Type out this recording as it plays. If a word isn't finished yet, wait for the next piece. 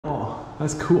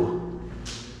that's cool.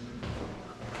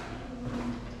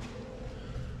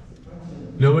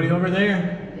 Nobody over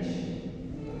there?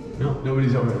 No,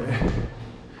 nobody's over there.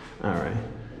 All right.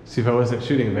 See, if I wasn't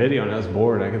shooting a video and I was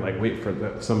bored, I could like wait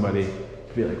for somebody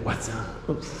to be like, what's up?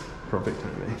 Oops, perfect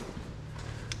timing.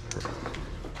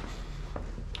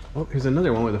 Oh, here's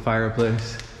another one with a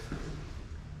fireplace.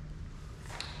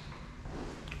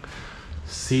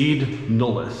 Seed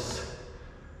nullis.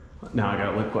 Now I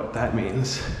gotta look what that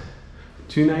means.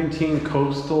 219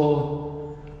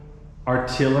 Coastal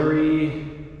Artillery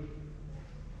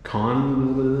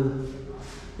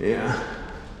yeah.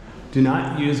 Do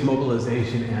not use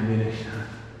mobilization ammunition.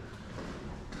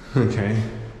 Okay.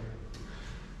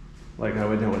 Like I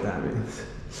would know what that means.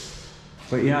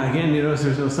 But yeah, again, you notice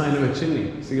there's no sign of a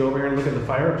chimney. So you go over here and look at the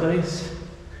fireplace.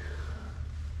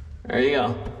 There you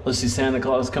go. Let's see Santa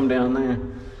Claus come down there.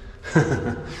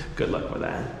 Good luck with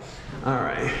that. All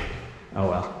right. Oh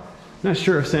well. Not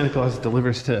sure if Santa Claus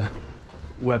delivers to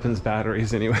weapons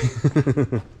batteries anyway.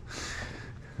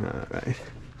 All right.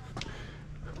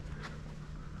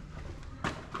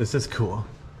 This is cool.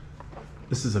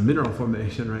 This is a mineral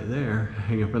formation right there,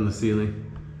 hanging from the ceiling.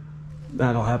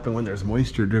 That'll happen when there's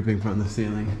moisture dripping from the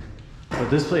ceiling.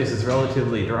 But this place is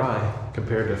relatively dry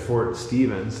compared to Fort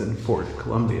Stevens and Fort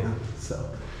Columbia. So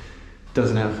it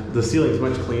doesn't have, the ceiling's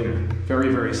much cleaner. Very,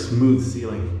 very smooth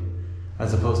ceiling,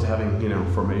 as opposed to having, you know,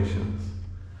 formations.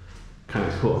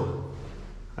 Kind of cool.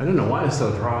 I don't know why it's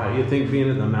so dry. You'd think being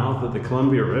at the mouth of the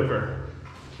Columbia River,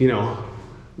 you know,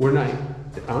 we're not,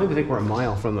 I don't even think we're a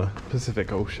mile from the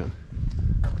Pacific Ocean.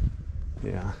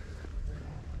 Yeah.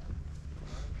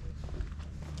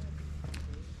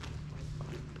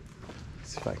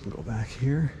 Let's see if I can go back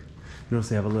here. Notice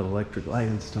they have a little electric light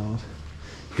installed.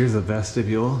 Here's a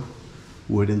vestibule,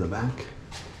 wood in the back.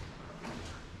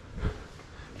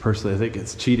 Personally, I think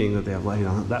it's cheating that they have light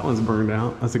on it. That one's burned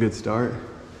out. That's a good start.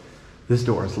 This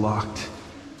door is locked.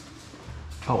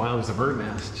 Oh wow, there's a bird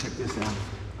nest. Check this out.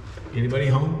 Anybody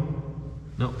home?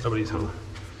 No, nobody's home.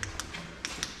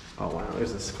 Oh wow,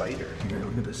 there's a spider here.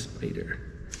 Look at the spider.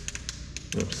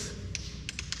 Oops.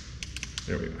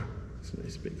 There we go. It's a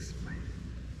nice big spider.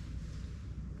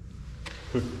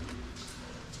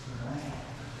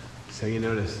 So you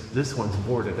notice this one's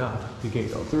boarded up. You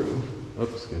can't go through.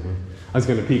 Oops, I was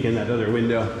gonna peek in that other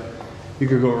window. You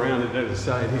could go around it the other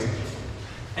side here.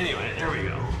 Anyway, there we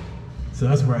go. So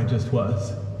that's where I just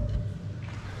was.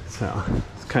 So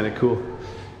it's kind of cool.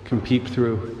 Can peep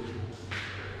through.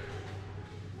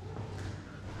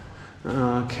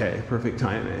 Okay, perfect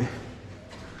timing.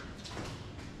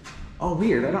 Oh,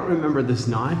 weird, I don't remember this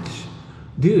notch.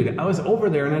 Dude, I was over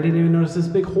there and I didn't even notice this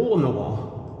big hole in the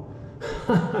wall.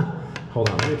 Hold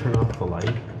on, let me turn off the light.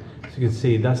 So you can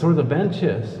see, that's where the bench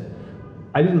is.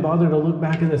 I didn't bother to look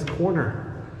back in this corner.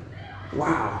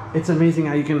 Wow, it's amazing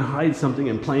how you can hide something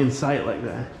in plain sight like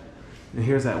that. And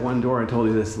here's that one door I told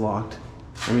you that's locked.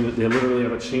 I mean, they literally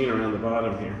have a chain around the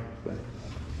bottom here, but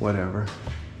whatever.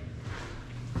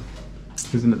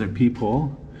 Here's another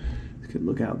peephole. You can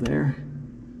look out there.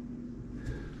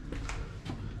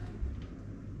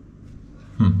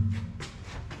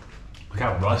 Look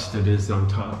how rusted it is on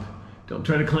top. Don't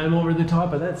try to climb over the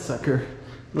top of that sucker,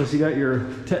 unless you got your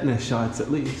tetanus shots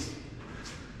at least.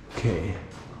 Okay.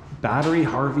 Battery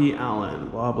Harvey Allen.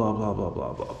 Blah, blah, blah, blah,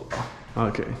 blah, blah, blah.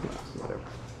 Okay, whatever.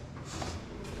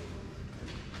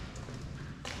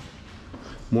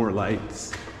 More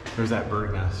lights. There's that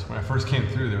bird nest. When I first came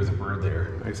through, there was a bird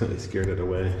there. I accidentally scared it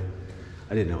away.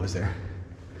 I didn't know it was there.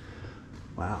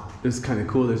 Wow, this is kind of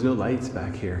cool. There's no lights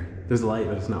back here. There's a light,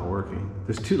 but it's not working.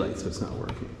 There's two lights, but it's not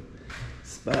working.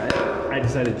 But I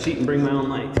decided to cheat and bring my own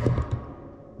light.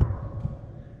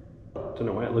 Don't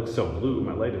know why it looks so blue.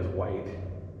 My light is white.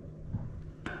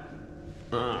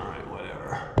 All right,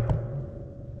 whatever.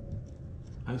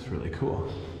 That's really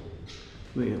cool.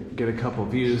 Let me get a couple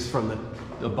views from the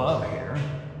above here.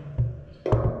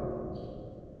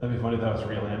 That'd be funny if that was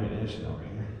real ammunition over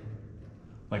here.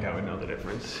 Like I would know the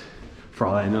difference. For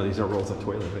all I know, these are rolls of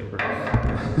toilet paper.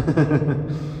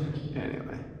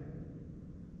 Anyway.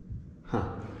 Huh.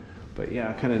 But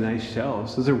yeah, kind of nice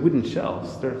shelves. Those are wooden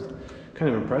shelves. They're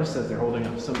kind of impressed that they're holding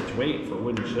up so much weight for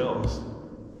wooden shelves.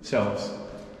 Shelves.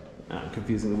 I'm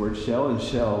confusing the word shell and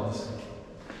shelves.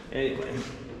 Anyway.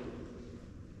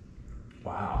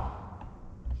 Wow.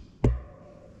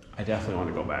 I definitely want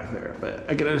to go back there, but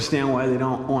I can understand why they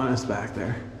don't want us back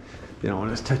there. They don't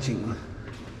want us touching.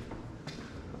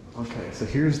 Okay, so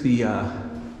here's the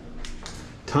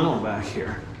tunnel back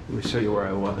here. Let me show you where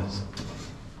I was.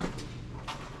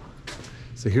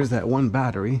 So here's that one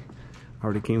battery.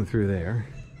 Already came through there.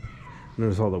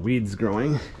 Notice all the weeds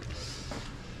growing.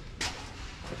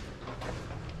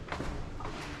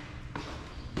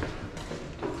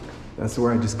 That's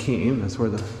where I just came. That's where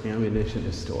the ammunition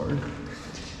is stored.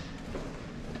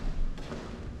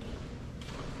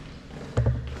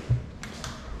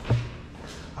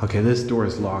 Okay, this door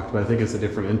is locked, but I think it's a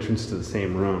different entrance to the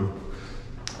same room.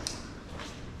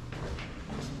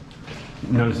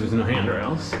 Notice there's no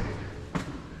handrails.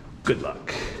 Good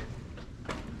luck.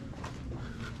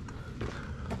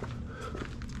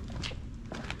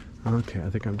 Okay, I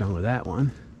think I'm done with that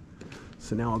one.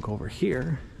 So now I'll go over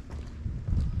here.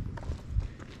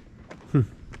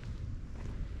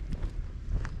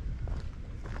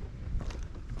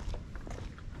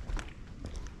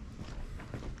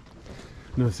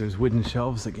 Notice there's wooden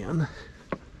shelves again.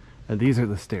 And these are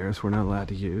the stairs we're not allowed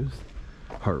to use.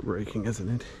 Heartbreaking,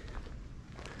 isn't it?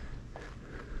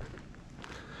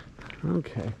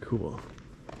 Okay, cool.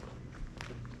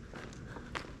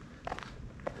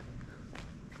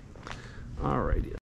 Alrighty.